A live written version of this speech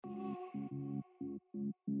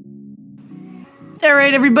All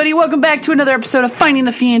right, everybody, welcome back to another episode of Finding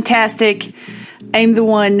the Fantastic. I'm the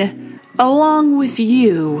one, along with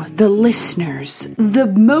you, the listeners, the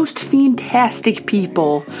most fantastic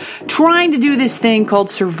people, trying to do this thing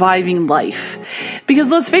called surviving life.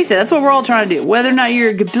 Because let's face it, that's what we're all trying to do. Whether or not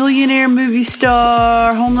you're a billionaire movie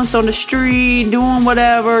star, homeless on the street, doing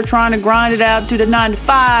whatever, trying to grind it out, do the 9 to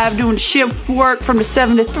 5, doing shift work from the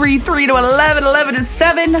 7 to 3, 3 to 11, 11 to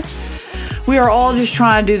 7. We are all just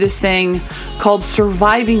trying to do this thing called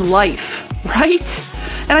surviving life, right?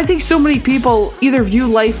 And I think so many people either view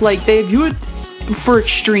life like they view it for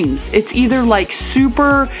extremes. It's either like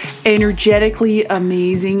super energetically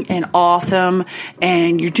amazing and awesome,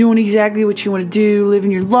 and you're doing exactly what you want to do,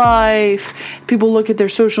 living your life. People look at their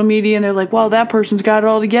social media and they're like, wow, that person's got it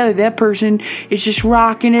all together. That person is just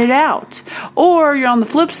rocking it out. Or you're on the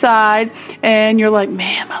flip side and you're like,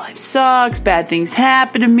 man, my life sucks. Bad things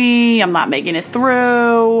happen to me. I'm not making it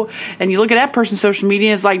through. And you look at that person's social media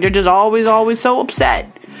and it's like they're just always so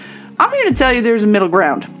upset. I'm here to tell you there's a middle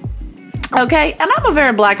ground. Okay, and I'm a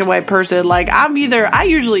very black and white person. Like, I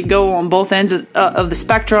usually go on both ends of the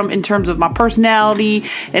spectrum in terms of my personality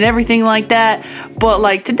and everything like that. But,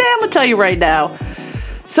 like, today I'm going to tell you right now,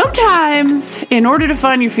 sometimes, in order to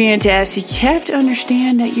find your fantastic, you have to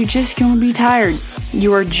understand that you're just going to be tired.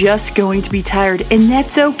 You are just going to be tired, and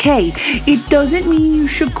that's okay. It doesn't mean you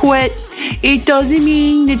should quit. It doesn't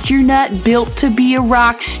mean that you're not built to be a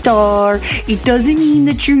rock star. It doesn't mean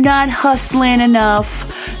that you're not hustling enough.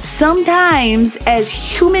 Sometimes, as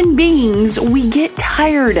human beings, we get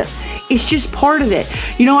tired. It's just part of it.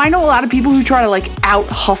 You know, I know a lot of people who try to, like,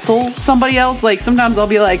 out-hustle somebody else. Like, sometimes I'll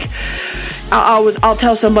be like, I'll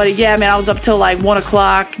tell somebody, yeah, man, I was up till like 1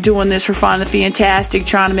 o'clock doing this for Finding the Fantastic,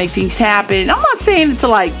 trying to make things happen. I'm not saying it to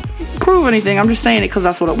like prove anything. I'm just saying it because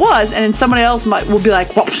that's what it was. And then somebody else will be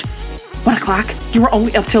like, well, 1 o'clock? You were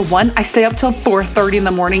only up till 1? I stay up till 4:30 in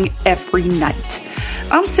the morning every night.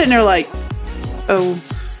 I'm sitting there like, oh,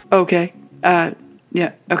 okay.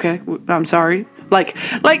 Yeah, okay. I'm sorry. Like,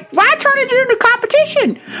 why turn it into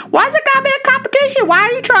competition? Why is it gotta be a competition? Why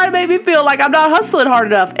are you trying to make me feel like I'm not hustling hard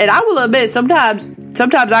enough? And I will admit, sometimes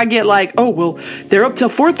I get like, oh, well, they're up till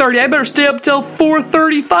 4:30. I better stay up till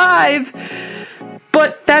 4:35.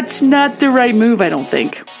 But that's not the right move, I don't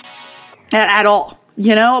think. At all.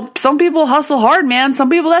 You know, some people hustle hard, man. Some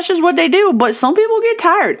people, that's just what they do. But some people get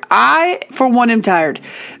tired. I, for one, am tired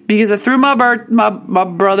because I threw my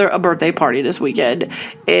brother a birthday party this weekend.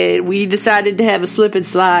 And we decided to have a slip and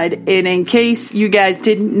slide. And in case you guys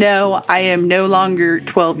didn't know, I am no longer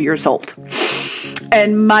 12 years old.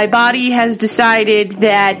 And my body has decided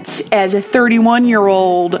that as a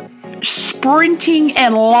 31-year-old, sprinting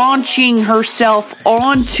and launching herself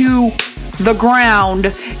onto the ground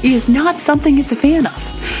is not something it's a fan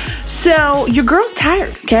of. So your girl's tired,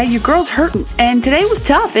 okay? Your girl's hurting. And today was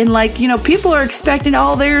tough. And like, you know, people are expecting,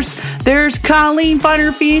 oh, there's Colleen Finding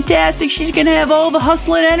Her Fantastic. She's going to have all the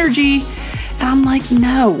hustling energy. And I'm like,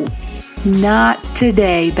 no, not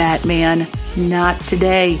today, Batman. Not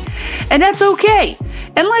today. And that's okay.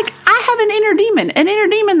 And like, I have an inner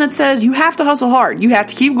demon that says you have to hustle hard. You have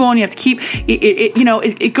to keep going. You have to keep,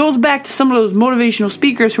 it goes back to some of those motivational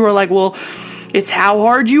speakers who are like, well, it's how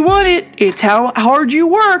hard you want it. It's how hard you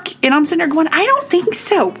work. And I'm sitting there going, I don't think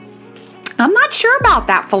so. I'm not sure about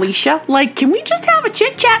that, Felicia. Like, can we just have a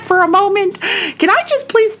chit chat for a moment? Can I just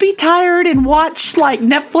please be tired and watch like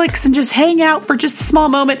Netflix and just hang out for just a small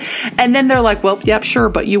moment? And then they're like, well, yep, sure,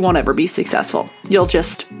 but you won't ever be successful. You'll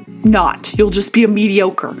just not. You'll just be a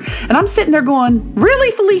mediocre. And I'm sitting there going,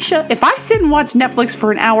 really, Felicia? If I sit and watch Netflix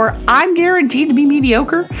for an hour, I'm guaranteed to be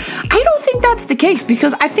mediocre? I don't think that's the case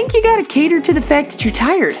because I think you got to cater to the fact that you're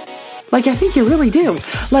tired. Like, I think you really do.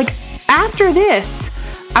 Like, after this,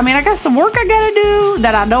 I mean, I got some work I gotta do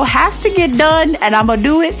that I know has to get done, and I'm gonna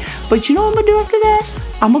do it. But you know what I'm gonna do after that?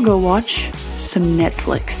 I'm gonna go watch some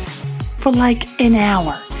Netflix for like an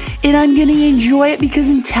hour. And I'm gonna enjoy it because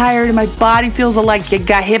I'm tired and my body feels like it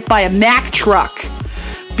got hit by a Mack truck.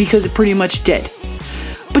 Because it pretty much did.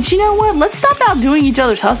 But you know what? Let's stop outdoing each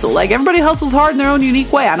other's hustle. Like, everybody hustles hard in their own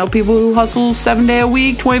unique way. I know people who hustle 7 days a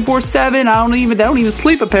week, 24/7. They don't even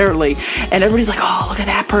sleep apparently. And everybody's like, oh, look at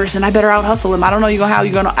that person. I better out hustle him. I don't know how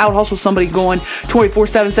you're gonna out hustle somebody going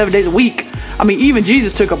 24/7, 7 days a week. I mean, even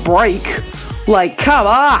Jesus took a break. Like, come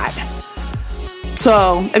on.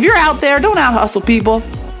 So if you're out there, don't out hustle people.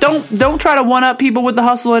 Don't try to one up people with the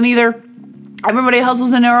hustling either. Everybody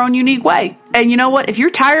hustles in their own unique way. And you know what? If you're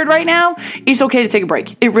tired right now, it's okay to take a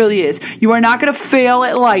break. It really is. You are not going to fail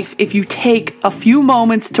at life if you take a few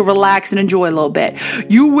moments to relax and enjoy a little bit.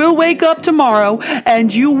 You will wake up tomorrow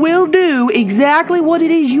and you will do exactly what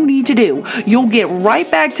it is you need to do. You'll get right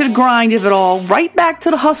back to the grind of it all, right back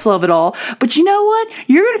to the hustle of it all. But you know what?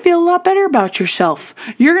 You're going to feel a lot better about yourself.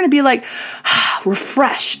 You're going to be like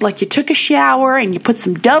refreshed, like you took a shower and you put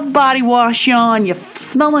some Dove body wash on. You're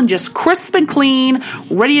smelling just crisp and clean,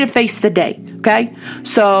 ready to face the day. Okay,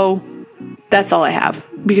 so that's all I have,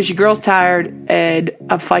 because your girl's tired and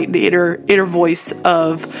I'm fighting the inner voice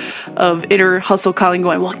of inner hustle Colleen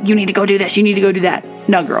going, well, you need to go do this, you need to go do that.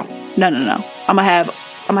 No, girl, no. I'm gonna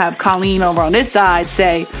have Colleen over on this side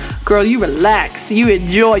say, girl, you relax, you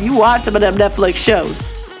enjoy, you watch some of them Netflix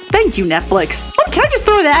shows. Thank you, Netflix. Oh, can I just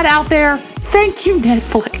throw that out there? Thank you,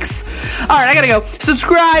 Netflix. All right, I gotta go.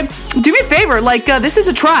 Subscribe. Do me a favor. This is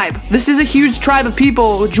a tribe. This is a huge tribe of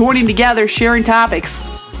people joining together, sharing topics.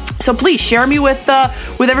 So please share me with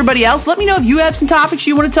everybody else. Let me know if you have some topics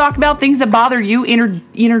you want to talk about, things that bother you,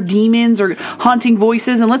 inner demons or haunting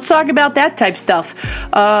voices, and let's talk about that type stuff.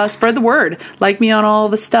 Spread the word. Like me on all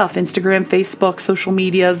the stuff: Instagram, Facebook, social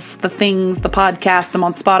medias, the things, the podcast. I'm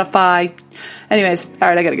on Spotify. Anyways, all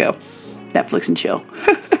right, I gotta go. Netflix and chill.